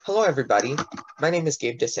Hello, everybody. My name is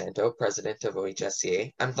Gabe DeSanto, president of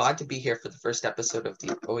OHSCA. I'm glad to be here for the first episode of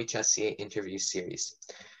the OHSCA interview series.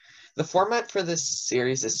 The format for this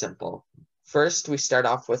series is simple. First, we start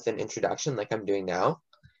off with an introduction like I'm doing now.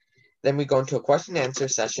 Then we go into a question and answer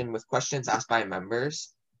session with questions asked by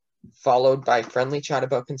members, followed by friendly chat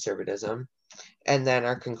about conservatism, and then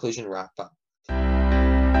our conclusion wrap up.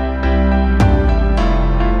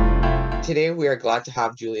 Today, we are glad to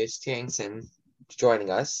have Julius Tiangson joining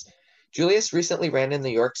us. Julius recently ran in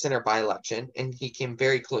the York Center by-election, and he came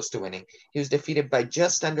very close to winning. He was defeated by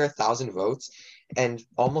just under 1,000 votes and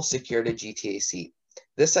almost secured a GTA seat.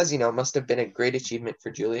 This, as you know, must have been a great achievement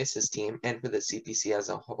for Julius's team and for the CPC as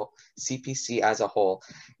a whole.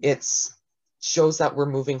 It shows that we're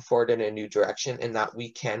moving forward in a new direction and that we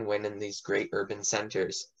can win in these great urban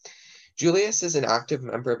centers. Julius is an active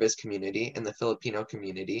member of his community in the Filipino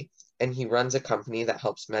community, and he runs a company that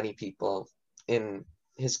helps many people in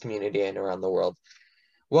his community and around the world.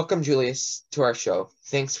 Welcome, Julius, to our show.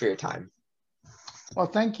 Thanks for your time. Well,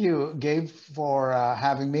 thank you, Gabe, for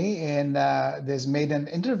having me in this maiden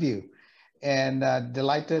interview. And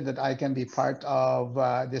delighted that I can be part of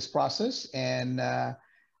this process. And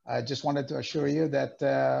I just wanted to assure you that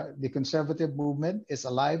the conservative movement is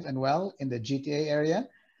alive and well in the GTA area,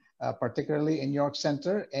 particularly in York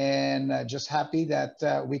Center. And just happy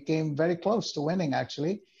that we came very close to winning,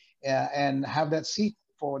 actually, and have that seat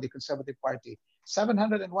for the Conservative Party.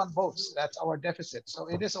 701 votes, that's our deficit. So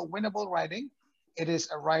it is a winnable riding. It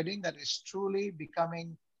is a riding that is truly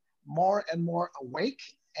becoming more and more awake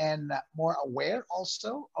and more aware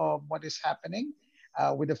also of what is happening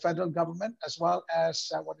with the federal government, as well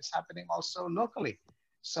as what is happening also locally.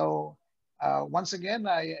 So once again,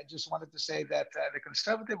 I just wanted to say that the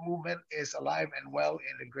conservative movement is alive and well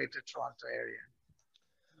in the Greater Toronto area.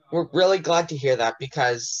 We're really glad to hear that,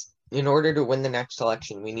 because in order to win the next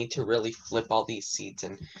election, we need to really flip all these seats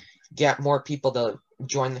and get more people to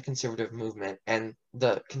join the conservative movement. And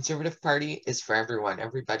the Conservative Party is for everyone.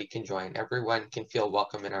 Everybody can join. Everyone can feel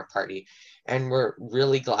welcome in our party. And we're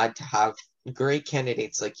really glad to have great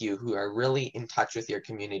candidates like you who are really in touch with your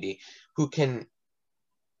community, who can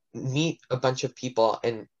meet a bunch of people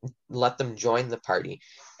and let them join the party.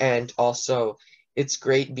 And also, it's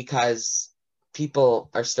great because people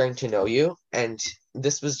are starting to know you, and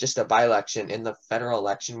this was just a by-election. In the federal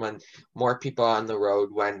election, when more people are on the road,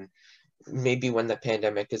 when the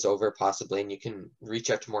pandemic is over possibly, and you can reach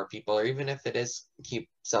out to more people, or even if it is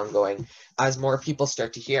keeps on going, as more people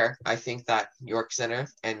start to hear, I think that York Center,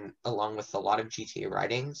 and along with a lot of GTA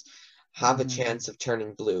ridings, have a chance of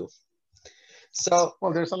turning blue. So,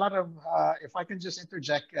 well, there's a lot of, if I can just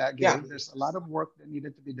interject, Gabe, there's a lot of work that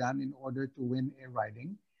needed to be done in order to win a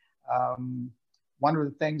riding. One of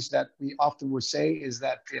the things that we often would say is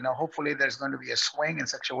that, hopefully there's going to be a swing in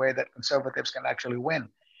such a way that conservatives can actually win.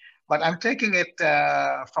 But I'm taking it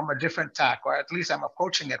from a different tack, or at least I'm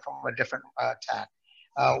approaching it from a different tack.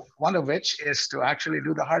 One of which is to actually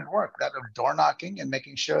do the hard work, that of door knocking and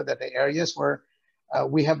making sure that the areas where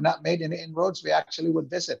we have not made any inroads, we actually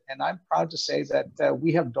would visit. And I'm proud to say that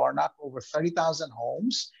we have door knocked over 30,000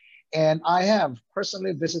 homes. And I have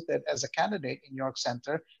personally visited as a candidate in York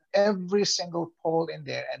Center every single poll in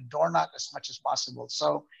there and door knock as much as possible.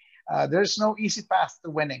 So there's no easy path to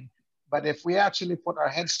winning. But if we actually put our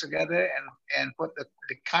heads together and put the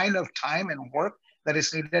kind of time and work that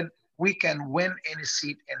is needed, we can win any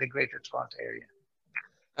seat in the Greater Toronto area.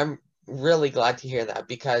 I'm really glad to hear that,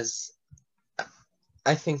 because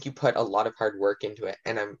I think you put a lot of hard work into it,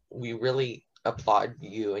 and we really applaud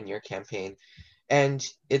you and your campaign. And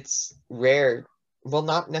it's rare, well,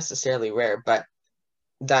 not necessarily rare, but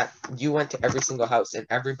that you went to every single house and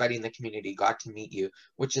everybody in the community got to meet you,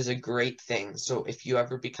 which is a great thing. So if you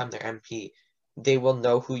ever become their MP, they will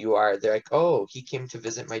know who you are. They're like, oh, he came to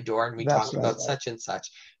visit my door and we talked about such and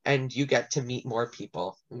such. And you get to meet more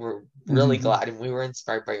people. We're really glad, and we were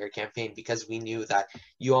inspired by your campaign, because we knew that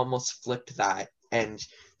you almost flipped that, and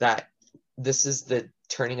that this is the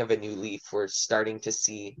turning of a new leaf. We're starting to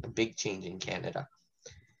see a big change in Canada.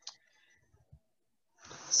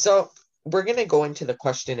 So we're going to go into the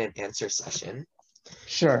question and answer session.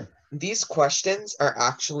 Sure. These questions are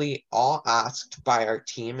actually all asked by our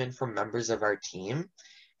team and from members of our team.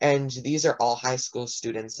 And these are all high school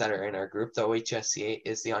students that are in our group. The OHSCA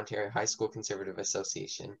is the Ontario High School Conservative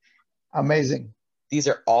Association. Amazing. These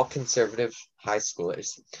are all conservative high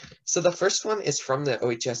schoolers. So the first one is from the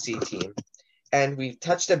OHSCA team. And we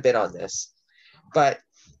touched a bit on this, but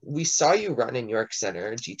we saw you run in York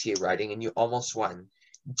Center, GTA riding, and you almost won.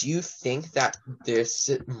 Do you think that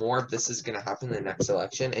more of this is going to happen in the next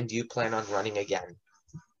election, and do you plan on running again?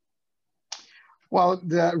 Well,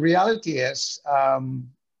 the reality is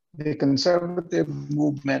the conservative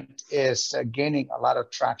movement is gaining a lot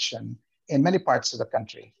of traction in many parts of the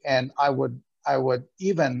country. And I would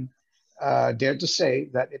even dare to say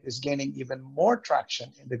that it is gaining even more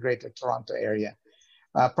traction in the Greater Toronto area,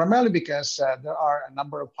 primarily because there are a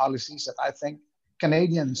number of policies that I think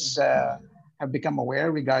Canadians have become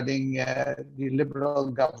aware regarding the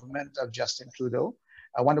Liberal government of Justin Trudeau,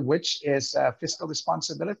 one of which is fiscal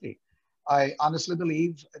responsibility. I honestly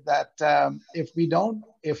believe that if we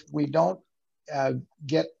don't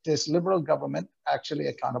get this Liberal government actually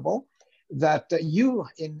accountable, that you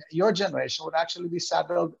in your generation would actually be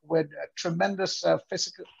saddled with a tremendous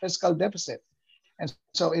fiscal deficit. And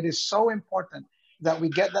so it is so important that we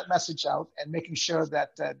get that message out and making sure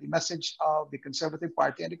that the message of the Conservative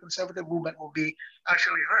Party and the Conservative movement will be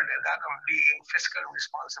actually heard, and that of being fiscally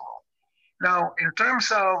responsible. Now, in terms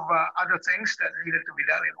of other things that needed to be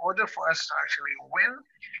done in order for us to actually win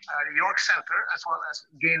the York Center as well as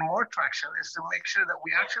gain more traction is to make sure that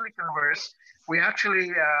we actually converse, we actually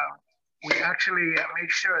make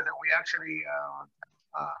sure that we actually,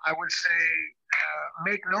 I would say,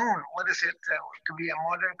 make known what is it to be a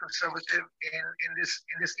modern conservative in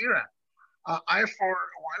this era. I, for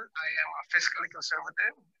one, I am a fiscal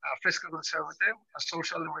conservative, a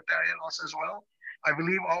social libertarian also as well. I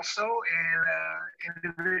believe also in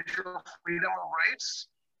individual freedom of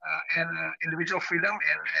rights and individual freedom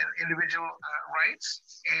and individual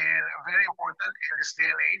rights. And very important in this day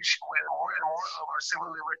and age when more and more of our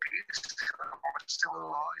civil liberties, our civil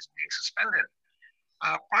law is being suspended.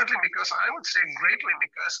 Partly because I would say greatly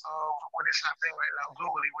because of what is happening right now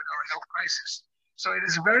globally with our health crisis. So it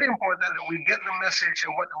is very important that we get the message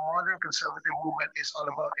of what the modern conservative movement is all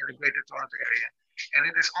about in the Greater Toronto area. And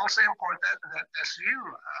it is also important that as you,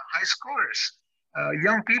 high schoolers,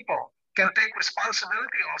 young people, can take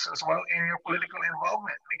responsibility also as well in your political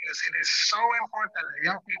involvement, because it is so important that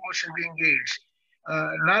young people should be engaged,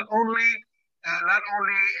 not only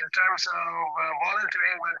in terms of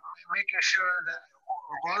volunteering, but making sure that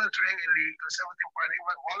volunteering in the Conservative Party,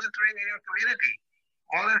 but volunteering in your community,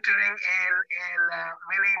 volunteering in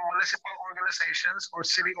many municipal organizations or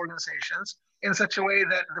city organizations in such a way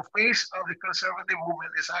that the face of the conservative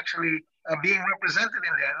movement is actually being represented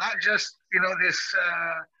in there, not just this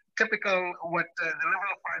typical what the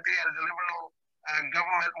Liberal Party and the Liberal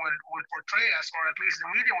government would portray us, or at least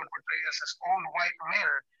the media would portray us as old white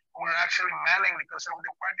men who are actually manning the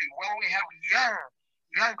Conservative Party. Well, we have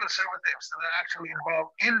young conservatives that are actually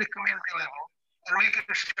involved in the community level and making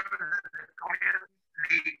sure that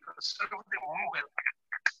the conservative movement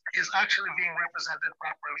is actually being represented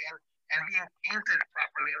properly and being painted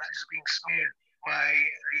properly, not just being smeared by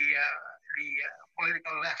the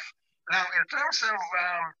political left. Now, in terms of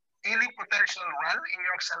any potential run in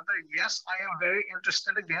York Center, yes, I am very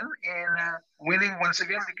interested again in winning once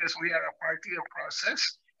again, because we are a party of process,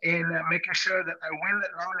 in making sure that I win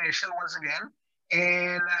that nomination once again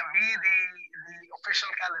and be the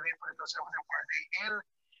official candidate for the Conservative Party in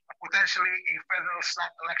potentially a federal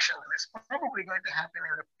snap election that is probably going to happen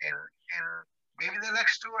in maybe the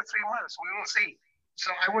next 2 or 3 months. We will see.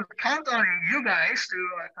 So I would count on you guys to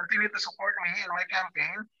continue to support me in my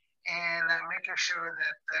campaign and making sure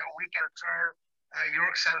that we can turn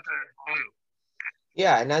York Center blue.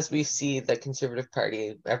 Yeah, and as we see the Conservative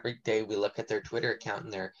Party, every day we look at their Twitter account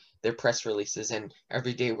and their press releases, and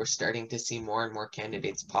every day we're starting to see more and more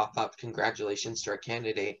candidates pop up. Congratulations to our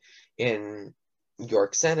candidate in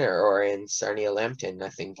York Center or in Sarnia-Lambton. I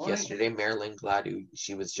think yesterday Marilyn Gladu,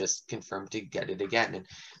 she was just confirmed to get it again. And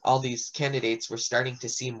all these candidates, we're starting to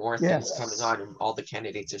see more things coming on, and all the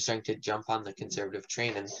candidates are starting to jump on the Conservative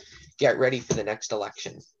train and get ready for the next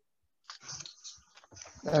election.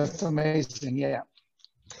 That's amazing, yeah.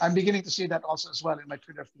 I'm beginning to see that also as well in my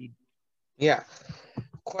Twitter feed. Yeah.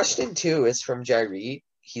 Question 2 is from Jairi.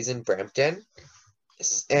 He's in Brampton.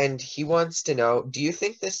 And he wants to know, do you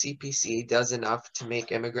think the CPC does enough to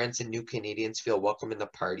make immigrants and new Canadians feel welcome in the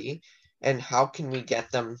party? And how can we get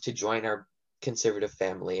them to join our Conservative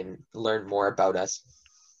family and learn more about us?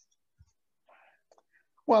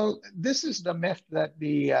 Well, this is the myth that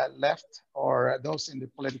the left, or those in the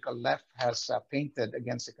political left, has painted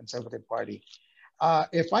against the Conservative Party.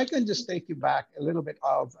 If I can just take you back a little bit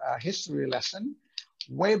of a history lesson,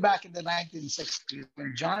 way back in the 1960s,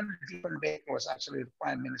 when John Baker was actually the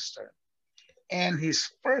prime minister, and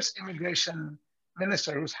his first immigration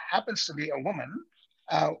minister, who happens to be a woman,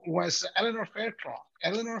 was Eleanor Fairclough.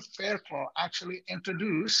 Eleanor Fairclough actually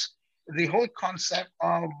introduced the whole concept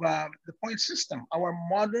of the point system, our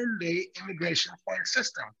modern day immigration point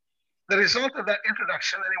system. The result of that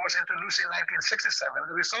introduction, and it was introduced in 1967,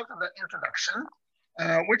 the result of that introduction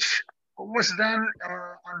which was done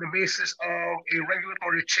on the basis of a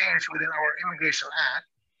regulatory change within our Immigration Act.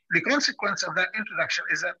 The consequence of that introduction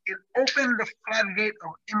is that it opened the floodgate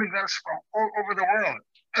of immigrants from all over the world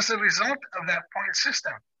as a result of that point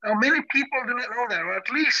system. Now, many people do not know that, or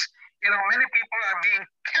at least, many people are being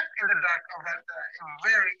kept in the dark of that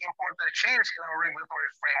very important change in our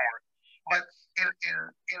regulatory framework. But in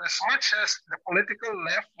as much as the political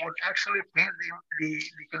left would actually paint the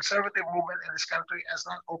conservative movement in this country as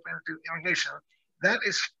not open to immigration, that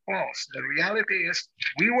is false. The reality is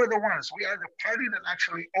we are the party that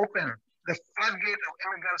actually opened the floodgate of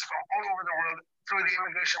immigrants from all over the world through the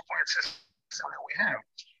immigration point system that we have.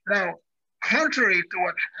 Now, contrary to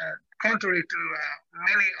many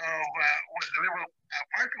of what the Liberal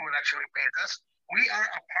Party would actually paint us, we are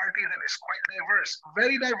a party that is quite diverse,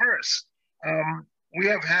 very diverse. We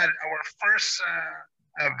have had our first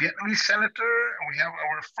Vietnamese senator, we have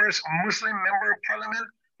our first Muslim member of parliament,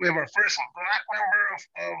 we have our first Black member of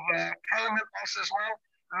parliament also as well.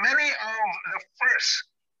 Many of the firsts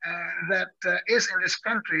that is in this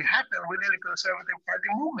country happened within the Conservative Party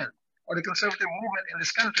movement or the Conservative movement in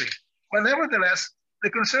this country. But nevertheless, the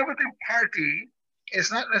Conservative Party is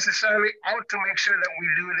not necessarily out to make sure that we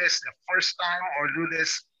do this the first time or do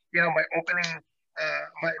this, by opening,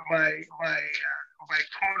 by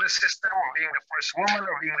quota system or being the first woman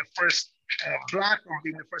or being the first Black or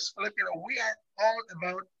being the first Filipino. We are all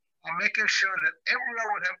about making sure that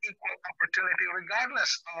everyone would have equal opportunity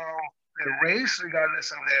regardless of their race,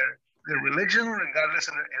 regardless of their religion, regardless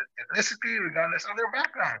of their ethnicity, regardless of their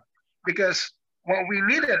background. Because what we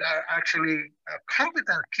needed are actually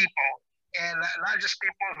competent people and not just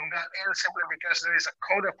people who got in simply because there is a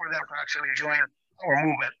quota for them to actually join our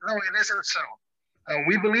movement. No, it isn't so.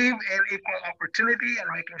 We believe in equal opportunity and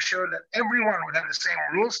making sure that everyone would have the same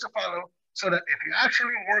rules to follow so that if you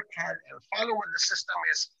actually work hard and follow what the system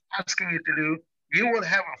is asking you to do, you will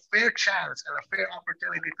have a fair chance and a fair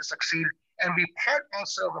opportunity to succeed and be part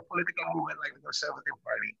also of a political movement like the Conservative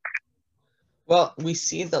Party. Well, we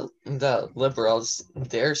see the Liberals,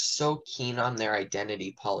 they're so keen on their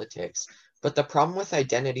identity politics. But the problem with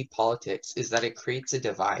identity politics is that it creates a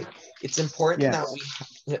divide. It's important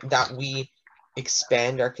that we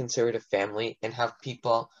expand our conservative family and have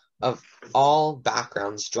people of all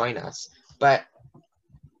backgrounds join us. But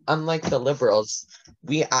unlike the Liberals,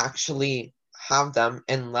 we actually have them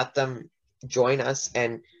and let them join us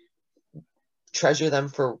and treasure them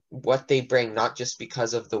for what they bring, not just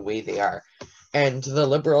because of the way they are. And the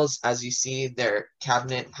Liberals, as you see, their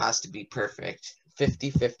cabinet has to be perfect.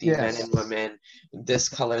 50-50 men and women, this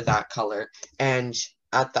color, that color. And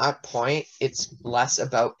at that point, it's less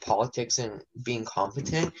about politics and being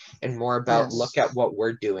competent and more about look at what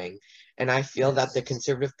we're doing. And I feel that the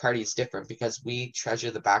Conservative Party is different because we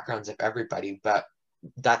treasure the backgrounds of everybody, but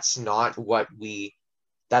that's not why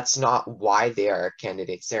they are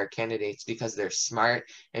candidates. They're candidates because they're smart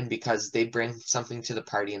and because they bring something to the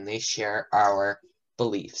party and they share our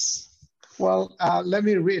beliefs. Well, let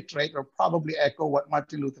me reiterate or probably echo what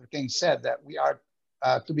Martin Luther King said, that we are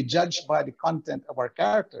to be judged by the content of our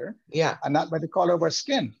character and not by the color of our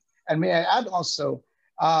skin. And may I add also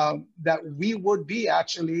that we would be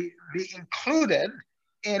included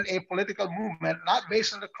in a political movement, not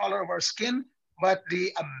based on the color of our skin, but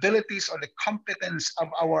the abilities or the competence of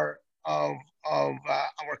our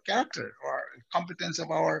character or competence of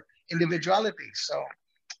our individuality. So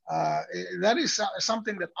that is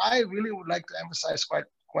something that I really would like to emphasize quite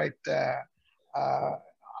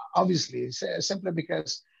obviously, simply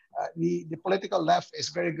because the political left is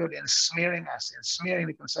very good in smearing us and smearing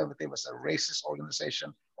the Conservative as a racist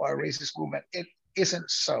organization or a racist movement. It isn't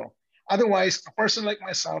so. Otherwise, a person like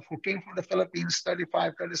myself who came from the Philippines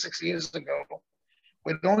 35, 36 years ago,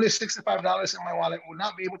 with only $65 in my wallet, would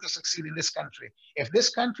not be able to succeed in this country. If this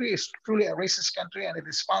country is truly a racist country and it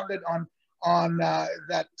is founded on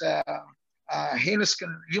that heinous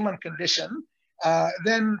human condition,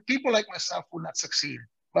 then people like myself will not succeed.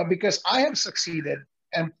 But because I have succeeded,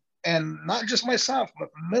 and not just myself, but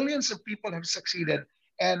millions of people have succeeded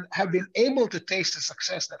and have been able to taste the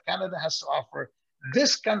success that Canada has to offer,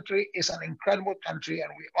 this country is an incredible country,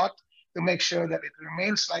 and we ought to make sure that it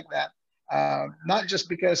remains like that. Not just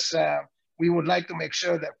because we would like to make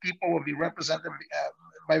sure that people will be represented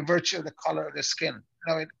by virtue of the color of their skin.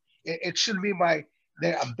 No, it should be by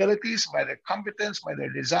their abilities, by their competence, by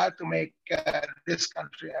their desire to make this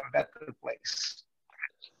country a better place.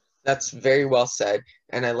 That's very well said.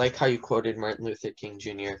 And I like how you quoted Martin Luther King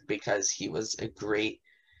Jr. because he was a great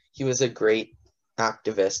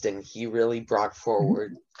activist, and he really brought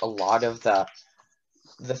forward a lot of the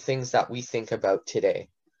things that we think about today.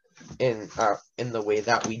 in the way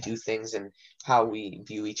that we do things and how we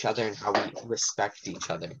view each other and how we respect each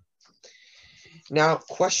other. Now,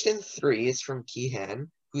 question 3 is from Kihan,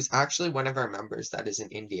 who's actually one of our members that is in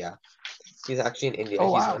India. He's actually in India.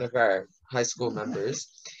 Oh, He's wow. one of our high school members.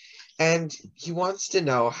 And he wants to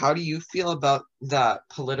know, how do you feel about the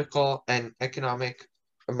political and economic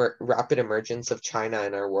rapid emergence of China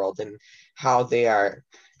in our world, and how their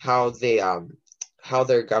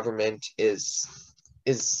government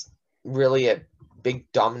is really a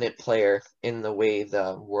big dominant player in the way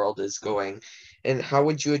the world is going? And how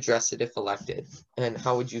would you address it if elected? And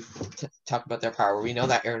how would you talk about their power? We know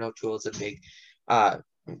that Aaron O'Toole is a big,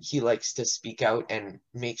 he likes to speak out and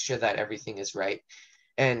make sure that everything is right.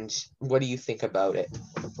 And what do you think about it?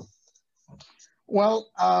 Well,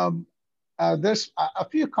 there's a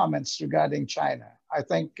few comments regarding China. I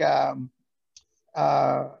think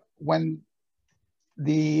when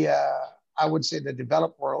I would say the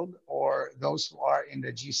developed world, or those who are in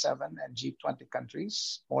the G7 and G20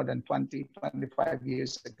 countries more than 20, 25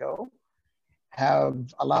 years ago,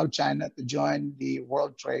 have allowed China to join the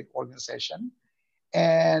World Trade Organization.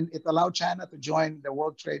 And it allowed China to join the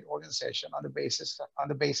World Trade Organization on the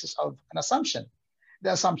basis of an assumption.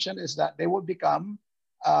 The assumption is that they would become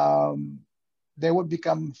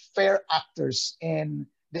fair actors in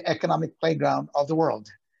the economic playground of the world.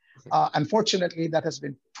 Unfortunately, that has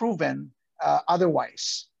been proven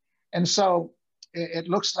otherwise. And so it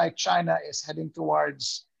looks like China is heading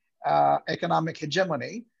towards economic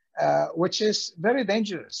hegemony, which is very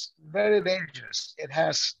dangerous, very dangerous. It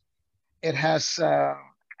has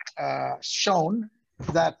shown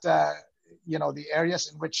that the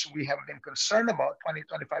areas in which we have been concerned about 20,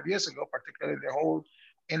 25 years ago, particularly the whole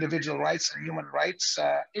individual rights and human rights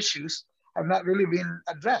issues, have not really been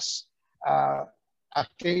addressed. A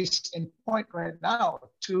case in point right now,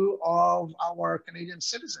 2 of our Canadian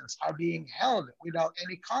citizens are being held without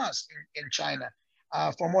any cause in China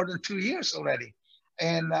for more than 2 years already.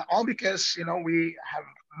 And all because, we have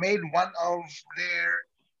made one of their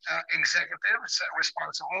executives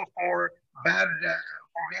responsible for being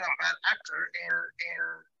a bad actor in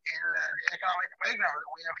the economic playground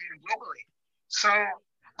that we have here globally. So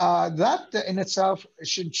that in itself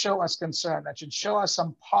should show us concern. That should show us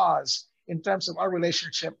some pause in terms of our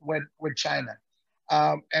relationship with China.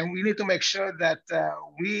 And we need to make sure that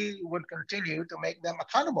we would continue to make them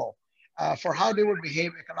accountable for how they would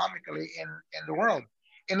behave economically in the world.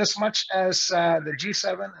 In as much as the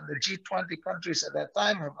G7 and the G20 countries at that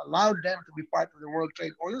time have allowed them to be part of the World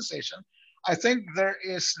Trade Organization, I think there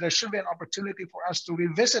should be an opportunity for us to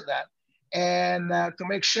revisit that and to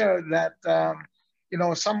make sure that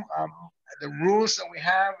some the rules that we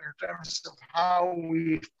have in terms of how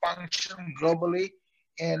we function globally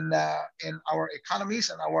in our economies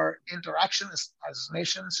and our interaction as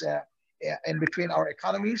nations in between our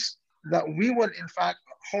economies, that we would in fact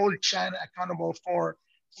hold China accountable for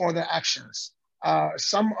their actions.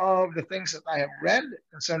 Some of the things that I have read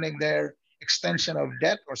concerning their extension of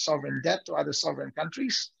debt or sovereign debt to other sovereign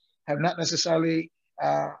countries have not necessarily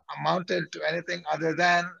amounted to anything other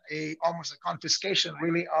than almost a confiscation,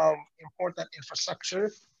 really, of important infrastructure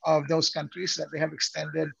of those countries that they have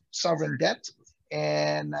extended sovereign debt.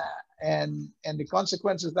 And the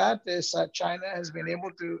consequence of that is China has been able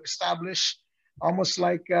to establish almost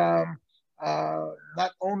like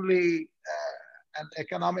not only an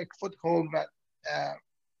economic foothold, but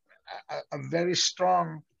a very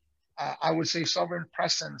strong, I would say, sovereign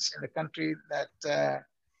presence in the country that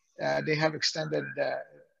they have extended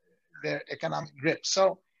their economic grip.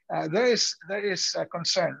 So there is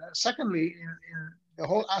concern. Secondly, in the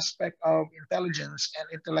whole aspect of intelligence and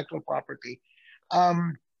intellectual property,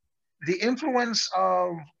 the influence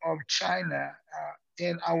of China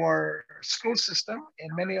in our school system,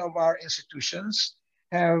 in many of our institutions,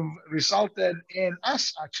 have resulted in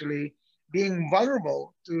us actually being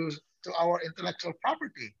vulnerable to our intellectual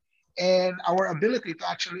property and our ability to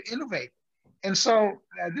actually innovate. And so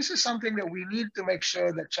this is something that we need to make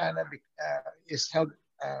sure that China is held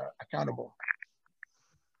accountable.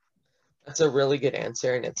 That's a really good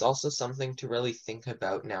answer, and it's also something to really think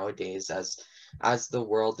about nowadays as the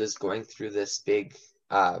world is going through this big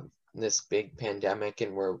pandemic,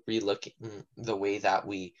 and we're relooking the way that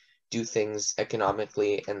we do things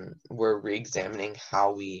economically, and we're re-examining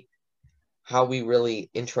how we really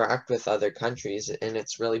interact with other countries, and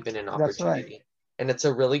it's really been an opportunity. That's right. And it's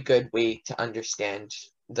a really good way to understand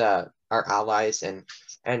our allies and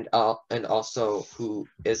also who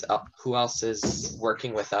else is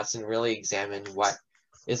working with us, and really examine what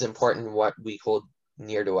is important, what we hold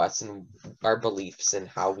near to us, and our beliefs, and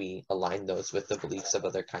how we align those with the beliefs of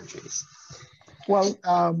other countries. Well,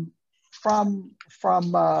 from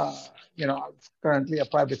you know, I'm currently a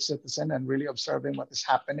private citizen and really observing what is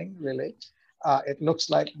happening. Really, it looks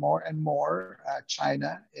like more and more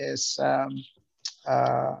China is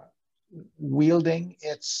uh, wielding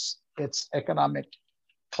its economic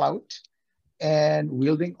clout and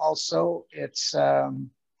wielding also its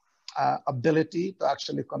ability to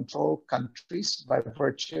actually control countries by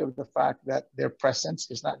virtue of the fact that their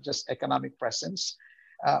presence is not just economic presence,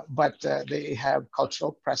 but they have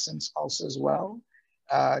cultural presence also as well.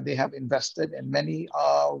 They have invested in many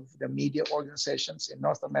of the media organizations in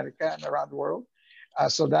North America and around the world.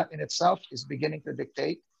 So that in itself is beginning to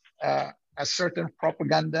dictate a certain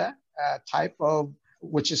propaganda type of,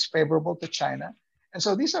 which is favorable to China. And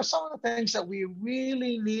so these are some of the things that we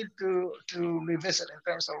really need to revisit in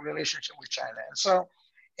terms of relationship with China. And so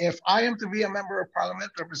if I am to be a member of parliament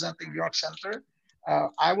representing York Center,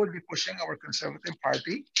 I would be pushing our Conservative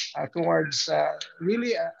Party towards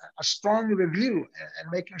really a strong review and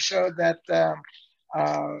making sure that the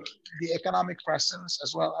economic presence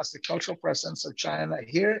as well as the cultural presence of China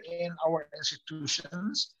here in our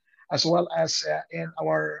institutions, as well as in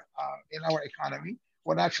our economy,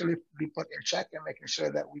 would actually be put in check and making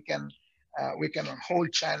sure that we can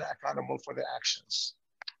hold China accountable for their actions.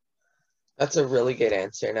 That's a really good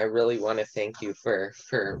answer, and I really want to thank you for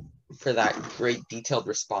that great detailed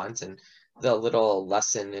response and the little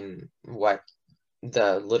lesson in what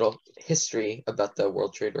the little history about the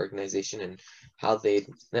World Trade Organization and how they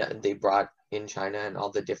brought in China and all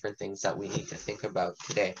the different things that we need to think about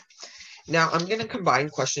today. Now, I'm going to combine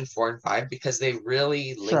question 4 and 5 because they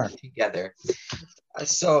really link together.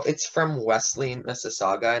 So it's from Wesley in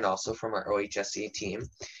Mississauga and also from our OHSCA team.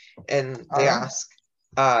 And they ask,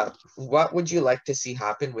 what would you like to see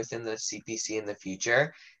happen within the CPC in the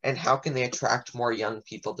future? And how can they attract more young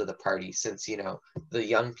people to the party? Since, you know, the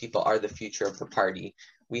young people are the future of the party.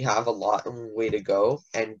 We have a lot of way to go.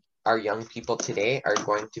 And our young people today are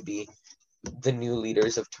going to be the new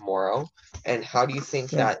leaders of tomorrow. And how do you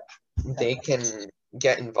think that they can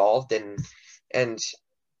get involved and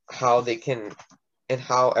how they can and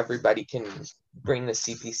how everybody can bring the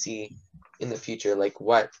CPC in the future? Like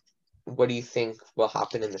what do you think will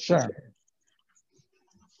happen in the future?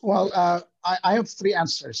 Well, I have three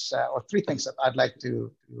answers or three things that I'd like to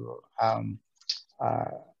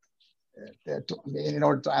in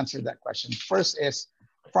order to answer that question. First is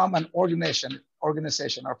from an organization or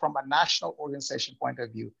from a national organization point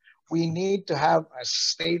of view, we need to have a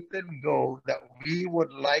stated goal that we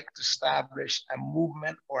would like to establish a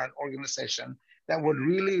movement or an organization that would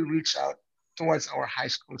really reach out towards our high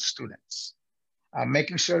school students,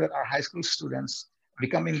 making sure that our high school students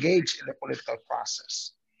become engaged in the political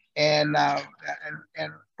process. And a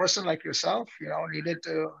person like yourself, you know, needed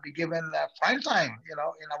to be given prime time, you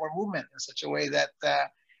know, in our movement in such a way that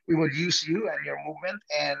we would use you and your movement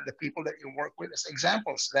and the people that you work with as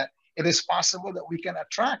examples that it is possible that we can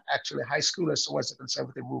attract actually high schoolers towards the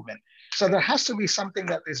conservative movement. So there has to be something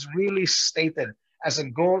that is really stated as a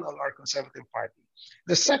goal of our Conservative Party.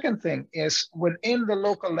 The second thing is within the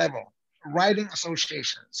local level, riding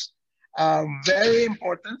associations. Very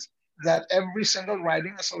important that every single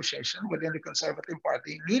riding association within the Conservative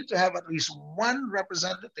Party need to have at least one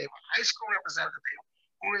representative, a high school representative,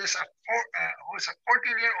 who is a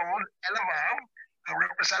 14-year-old and above, a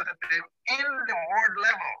representative in the ward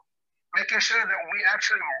level, making sure that we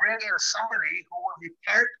actually bring in somebody who will be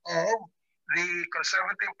part of the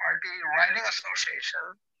Conservative Party riding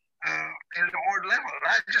association in the ward level,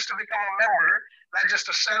 not just to become a member, not just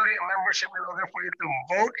to sell you a membership in order for you to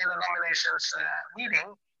vote in a nominations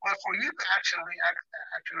meeting, but for you to actually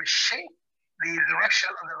shape the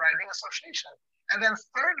direction of the riding association. And then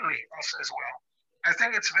thirdly, also as well, I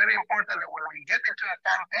think it's very important that when we get into a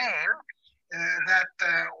campaign, that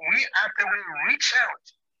we actively reach out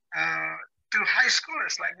to high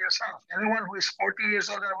schoolers like yourself, anyone who is 40 years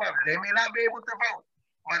old and above. They may not be able to vote,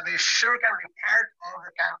 but they sure can be part of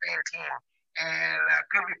the campaign team and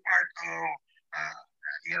could be part of a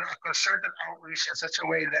concerted outreach in such a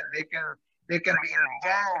way that they can be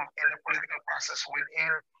involved in the political process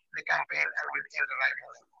within the campaign and within the riding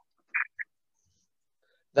level.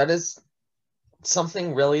 That is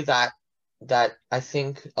something really that I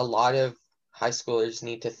think a lot of high schoolers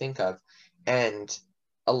need to think of, and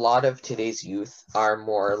a lot of today's youth are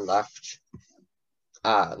more left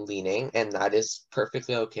leaning, and that is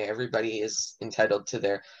perfectly okay. Everybody is entitled to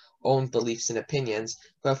their own beliefs and opinions,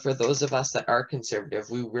 but for those of us that are conservative,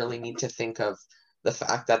 we really need to think of the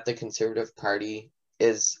fact that the Conservative Party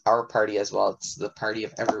is our party as well. It's the party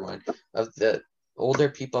of everyone, of the older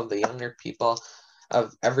people, of the younger people,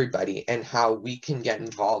 of everybody and how we can get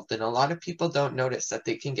involved. And a lot of people don't notice that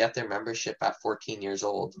they can get their membership at 14 years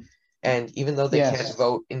old. And even though they can't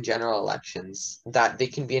vote in general elections, that they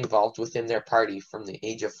can be involved within their party from the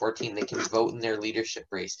age of 14. They can vote in their leadership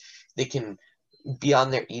race. They can be on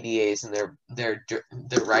their EDAs and their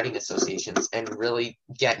riding associations and really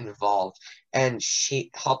get involved and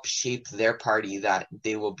help shape their party that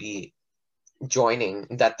they will be joining,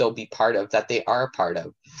 that they'll be part of, that they are a part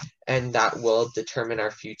of, and that will determine our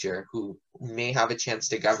future, who may have a chance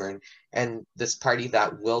to govern. And this party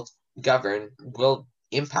that will govern will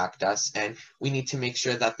impact us, and we need to make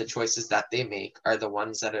sure that the choices that they make are the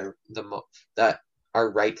ones that are that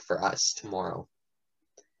are right for us tomorrow.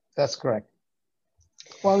 That's correct.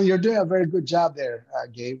 Well, you're doing a very good job there,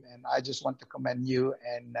 Gabe, and I just want to commend you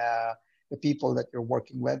and the people that you're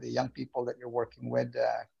working with, the young people that you're working with.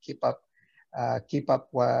 Keep up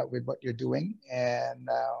with what you're doing, and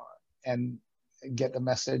get the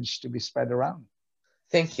message to be spread around.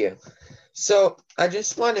 Thank you. So I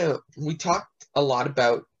just want to, we talked a lot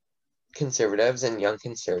about conservatives and young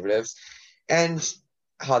conservatives and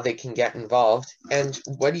how they can get involved. And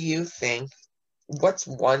what do you think, what's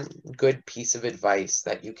one good piece of advice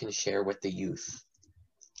that you can share with the youth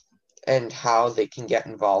and how they can get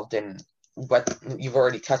involved in what you've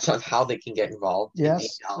already touched on, how they can get involved?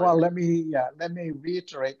 Yes. Well, let me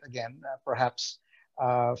reiterate again, perhaps.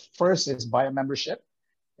 First is buy a membership,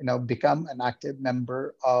 become an active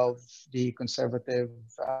member of the Conservative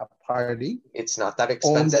Party. It's not that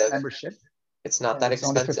expensive. Own that membership. It's not that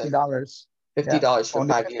expensive. It's only $50. $50 for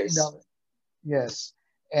 5 years. Yes.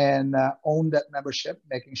 And own that membership,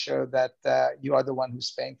 making sure that you are the one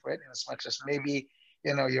who's paying for it, in as much as maybe,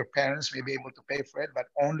 your parents may be able to pay for it, but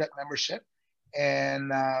own that membership.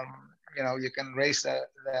 And, you can raise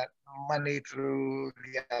that money through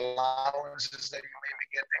the allowances that you may be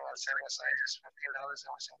getting on setting aside just $15 every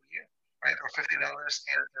single year, right? Or $50 in 5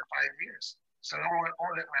 years. So number one,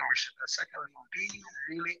 own that membership. And secondly, be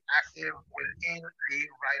really active within the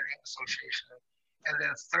riding association. And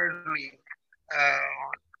then thirdly,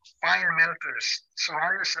 find mentors.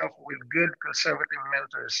 Surround yourself with good conservative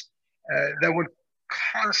mentors that would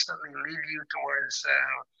constantly lead you towards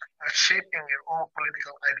shaping your own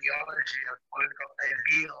political ideology or political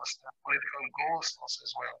ideals and political goals also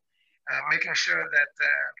as well. Making sure that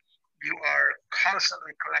you are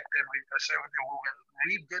constantly connected with conservative movement.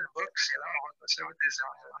 Read good books, about conservatism,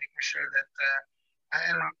 and making sure that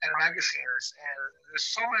and magazines. And there's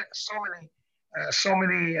so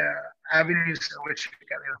many avenues in which you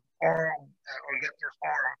can inform or get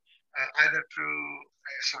informed, either through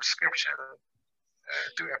a subscription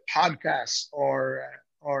to a podcast or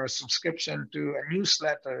a subscription to a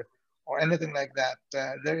newsletter or anything like that.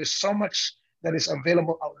 There is so much that is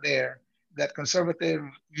available out there that conservative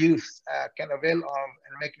youth can avail of,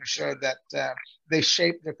 and making sure that they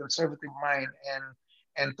shape their conservative mind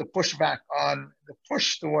and to push back on the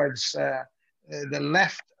push towards the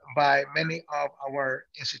left by many of our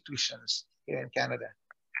institutions here in Canada.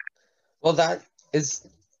 Well,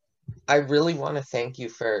 I really want to thank you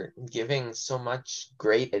for giving so much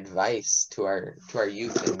great advice to our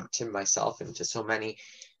youth and to myself and to so many.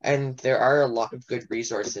 And there are a lot of good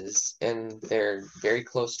resources, and they're very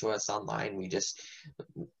close to us online. We just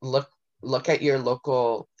look at your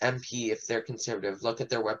local MP if they're conservative. Look at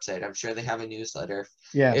their website. I'm sure they have a newsletter.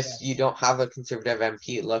 If you don't have a conservative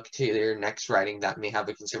MP, look to your next riding that may have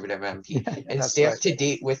a conservative MP, and stay up to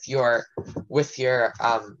date with your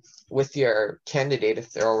candidate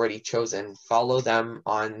if they're already chosen. Follow them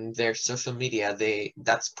on their social media.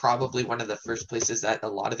 That's probably one of the first places that a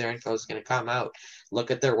lot of their info is going to come out.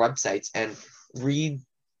 Look at their websites and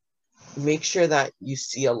make sure that you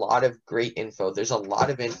see a lot of great info. There's a lot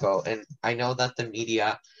of info, and I know that the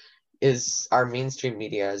media our mainstream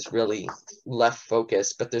media is really left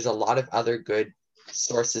focused, but there's a lot of other good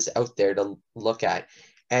sources out there to look at,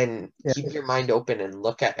 and keep your mind open and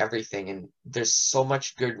look at everything. And there's so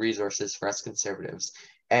much good resources for us conservatives.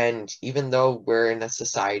 And even though we're in a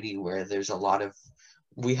society where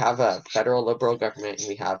we have a federal liberal government, and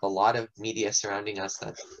we have a lot of media surrounding us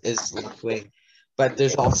that is left-wing, but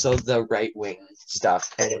there's also the right-wing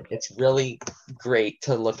stuff, and it's really great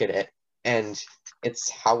to look at it, and it's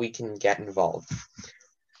how we can get involved.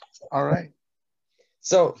 All right.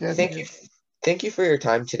 So thank you for your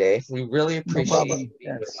time today. We really appreciate you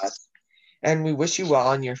being with us, and we wish you well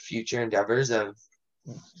on your future endeavors of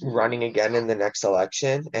running again in the next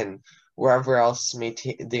election and wherever else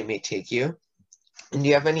they may take you. And do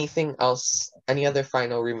you have anything else, any other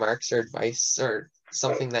final remarks or advice or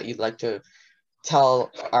something that you'd like to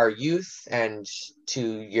tell our youth and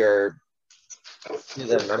to your to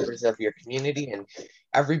the members of your community and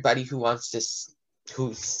everybody who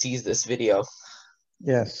who sees this video.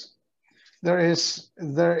 Yes. There is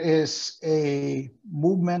a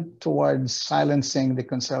movement towards silencing the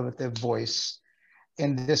conservative voice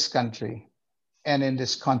in this country and in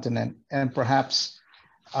this continent and perhaps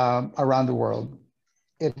around the world.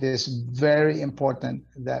 It is very important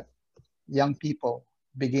that young people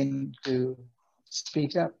begin to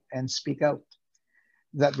speak up and speak out.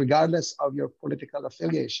 That regardless of your political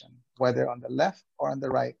affiliation, whether on the left or on the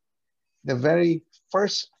right, the very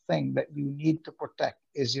first thing that you need to protect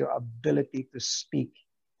is your ability to speak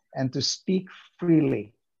and to speak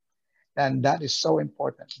freely. And that is so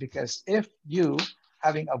important because if you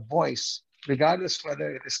having a voice, regardless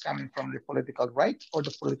whether it is coming from the political right or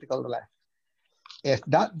the political left, if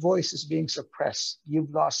that voice is being suppressed,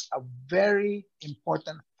 you've lost a very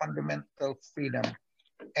important fundamental freedom.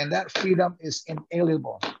 And that freedom is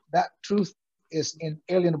inalienable. That truth is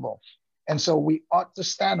inalienable. And so we ought to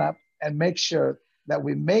stand up and make sure that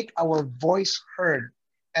we make our voice heard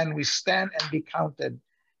and we stand and be counted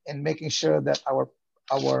in making sure that our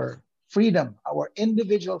freedom, our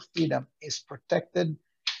individual freedom is protected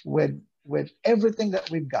with everything that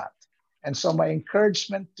we've got. And so my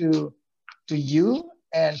encouragement to you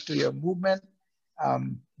and to your movement,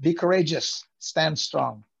 be courageous, stand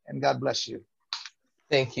strong, and God bless you.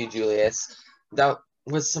 Thank you, Julius. That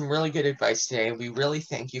was some really good advice today. We really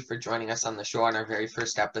thank you for joining us on the show on our very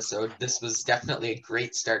first episode. This was definitely a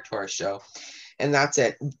great start to our show. And that's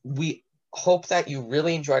it. We hope that you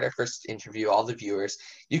really enjoyed our first interview, all the viewers.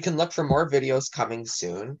 You can look for more videos coming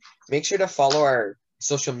soon. Make sure to follow our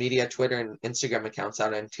social media, Twitter and Instagram accounts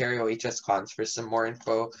on Ontario OHSCA for some more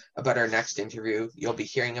info about our next interview. You'll be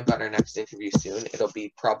hearing about our next interview soon. It'll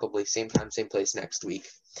be probably same time, same place next week.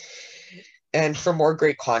 And for more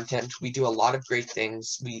great content, we do a lot of great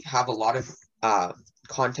things. We have a lot of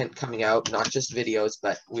content coming out, not just videos,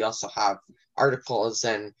 but we also have articles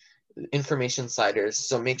and information sliders.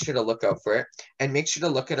 So make sure to look out for it. And make sure to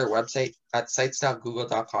look at our website at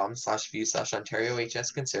sites.google.com/view/Ontario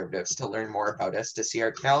OHS Conservatives to learn more about us, to see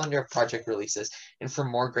our calendar of project releases, and for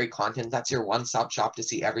more great content. That's your one-stop shop to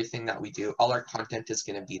see everything that we do. All our content is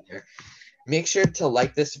going to be there. Make sure to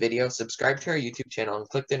like this video, subscribe to our YouTube channel, and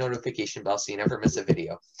click the notification bell so you never miss a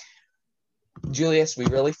video. Julius, we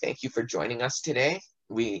really thank you for joining us today.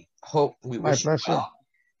 We wish you well,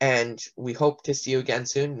 and we hope to see you again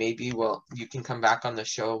soon. Maybe you can come back on the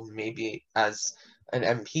show, maybe as an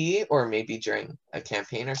MP or maybe during a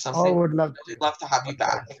campaign or something. Oh, would love We'd love to have you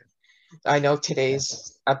back. I know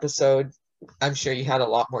today's episode, I'm sure you had a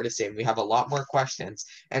lot more to say. We have a lot more questions,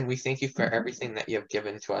 and we thank you for everything that you have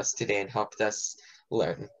given to us today and helped us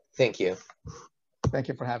learn. Thank you. Thank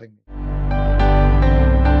you for having me.